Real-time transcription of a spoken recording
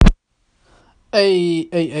Hey,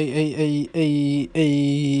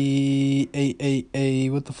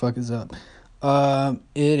 what the fuck is up?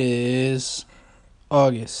 It is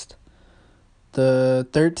August the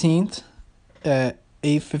 13th at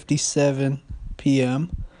 8:57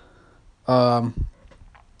 p.m. Um,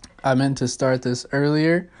 I meant to start this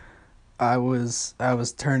earlier. I was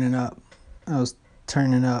turning up. I was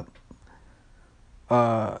turning up.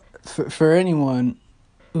 For anyone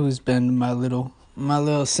who's been to my little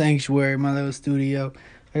sanctuary, my little studio,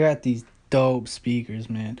 I got these dope speakers,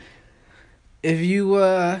 man. If you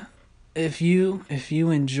if you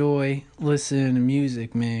enjoy listening to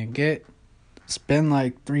music, man, spend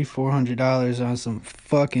like $300-$400 on some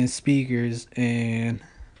fucking speakers, and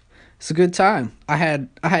it's a good time. I had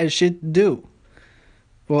shit to do.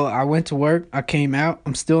 Well, I went to work. I came out.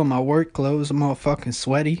 I'm still in my work clothes. I'm all fucking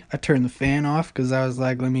sweaty. I turned the fan off because I was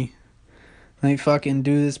like, let me fucking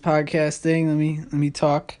do this podcast thing. Let me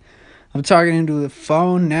talk. I'm talking into the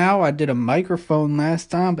phone now. I did a microphone last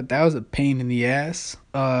time, but that was a pain in the ass.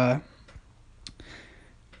 I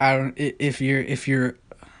don't if you're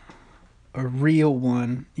a real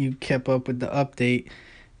one, you kept up with the update,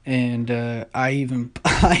 and I even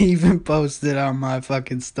I even posted on my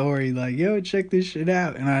fucking story like, yo, check this shit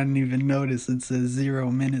out, and I didn't even notice it says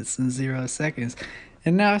 0 minutes and 0 seconds,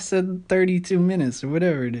 and now I said 32 minutes or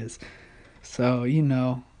whatever it is. So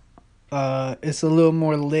it's a little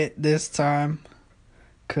more lit this time,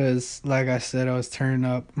 cause like I said, I was turning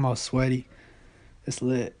up. I'm all sweaty. It's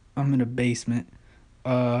lit. I'm in the basement.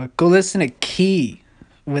 Go listen to Key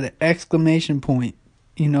with an exclamation point.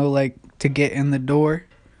 Like to get in the door.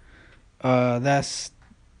 That's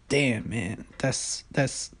damn, man. That's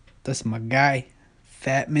my guy,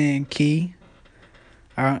 Fat Man Key.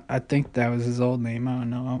 I think that was his old name. I don't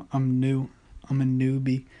know. I'm new. I'm a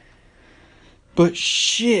newbie. But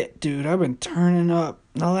shit, dude, I've been turning up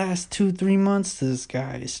the last 2-3 months to this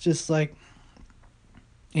guy. It's just like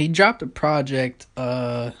he dropped a project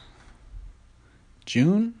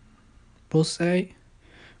June, we'll say.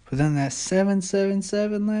 But then that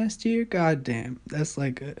 777 last year, goddamn, that's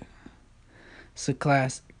like it's a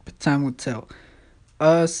classic. But time will tell.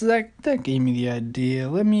 So that gave me the idea.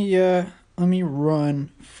 Let me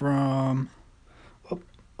run from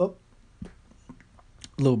up,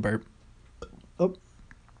 little burp. Oh,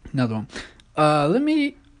 another one.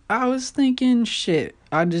 I was thinking, shit.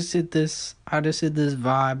 I just hit this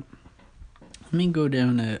vibe. Let me go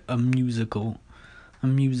down a musical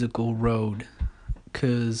road,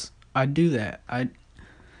 cause I do that.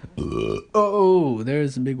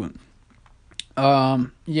 There's a big one.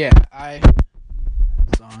 Yeah, I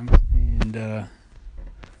songs, and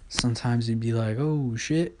sometimes you'd be like, oh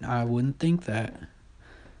shit, I wouldn't think that,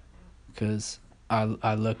 cause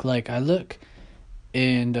I look like I look.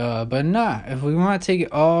 And but nah, if we want to take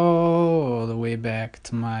it all the way back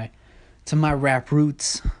to my rap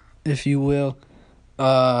roots, if you will,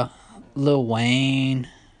 Lil Wayne,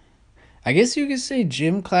 I guess you could say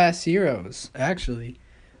Gym Class Heroes, actually.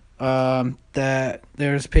 That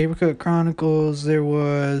there's Papercut Chronicles, there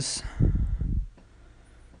was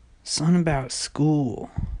something about schoolhouse.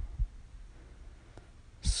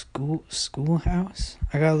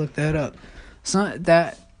 I gotta look that up.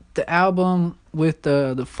 The album with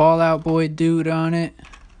the Fall Out Boy dude on it.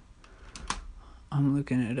 I'm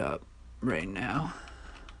looking it up right now.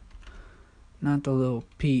 Not the Lil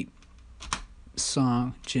Peep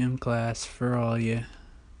song, Gym Class, for all you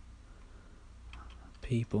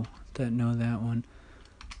people that know that one.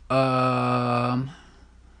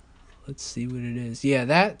 Let's see what it is. Yeah,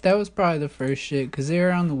 that was probably the first shit, because they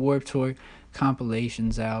were on the Warped Tour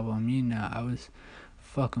compilations album. I was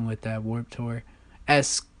fucking with that Warped Tour.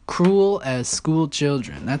 As Cruel as School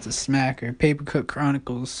Children, that's a smacker. Papercut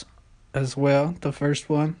Chronicles as well, the first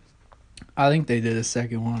one. I think they did a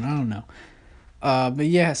second one, I don't know. But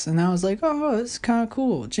yes, and I was like, oh, this is kind of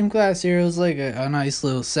cool. Gym Class Heroes was like a nice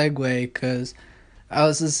little segue, because I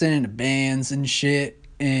was listening to bands and shit,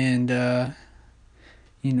 and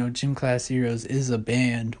Gym Class Heroes is a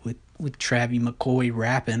band with Travie McCoy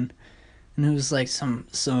rapping, and it was like some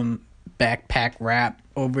backpack rap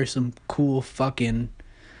over some cool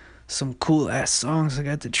ass songs. I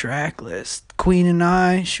got the track list. Queen and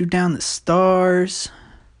I, Shoot Down the Stars,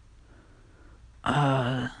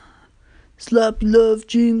 Sloppy Love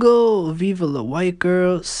Jingle, Viva La White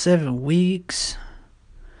Girl, 7 Weeks,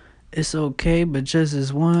 It's Okay But Just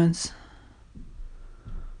As Once,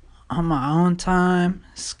 On My Own Time,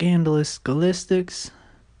 Scandalous Scholastics,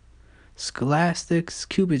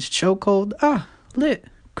 Cupid's Chokehold. Lit,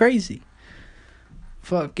 crazy.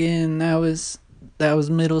 Fucking that was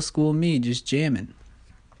middle school me just jamming.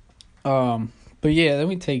 But yeah, then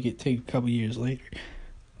we take a couple years later.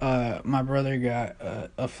 My brother got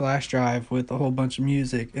a flash drive with a whole bunch of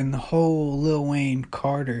music, and the whole Lil Wayne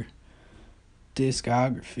Carter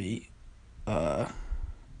discography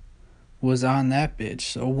was on that bitch.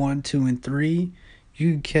 So 1, 2, and 3,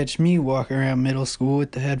 you could catch me walking around middle school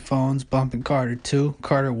with the headphones, bumping Carter 2,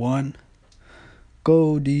 Carter 1.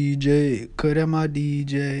 Go DJ, cut out my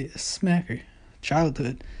DJ, smacker,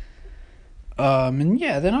 childhood. And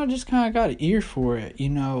yeah, then I just kind of got an ear for it. You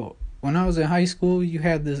know, when I was in high school, you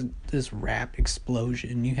had this rap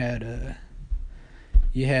explosion. You had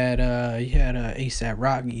A$AP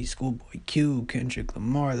Rocky, Schoolboy Q, Kendrick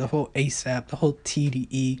Lamar, the whole A$AP, the whole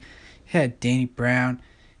TDE. You had Danny Brown.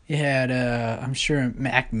 You had I'm sure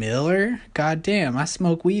Mac Miller. God damn, I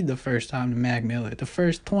smoked weed the first time to Mac Miller. The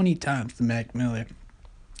first 20 times to Mac Miller.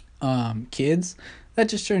 Kids that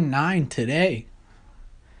just turned 9 today.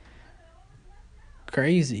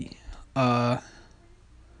 Crazy. Know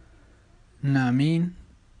what I mean?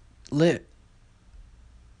 Lit.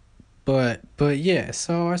 But yeah,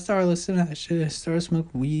 so I started listening to that shit, started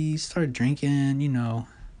smoking weed, started drinking, you know.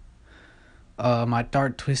 My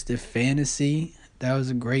Dark Twisted Fantasy, that was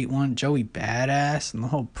a great one. Joey Badass and the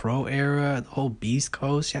whole pro era, the whole Beast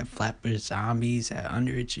Coast, you had Flatbush Zombies, had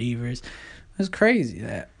Underachievers. It was crazy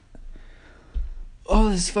that all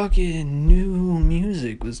this fucking new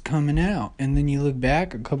music was coming out. And then you look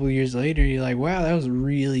back a couple of years later, you're like, wow, that was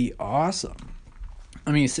really awesome.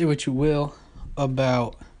 I mean, say what you will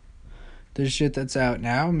about the shit that's out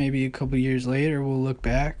now. Maybe a couple of years later, we'll look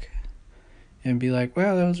back and be like,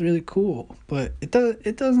 wow, that was really cool. But it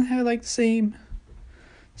doesn't have like the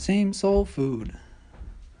same soul food.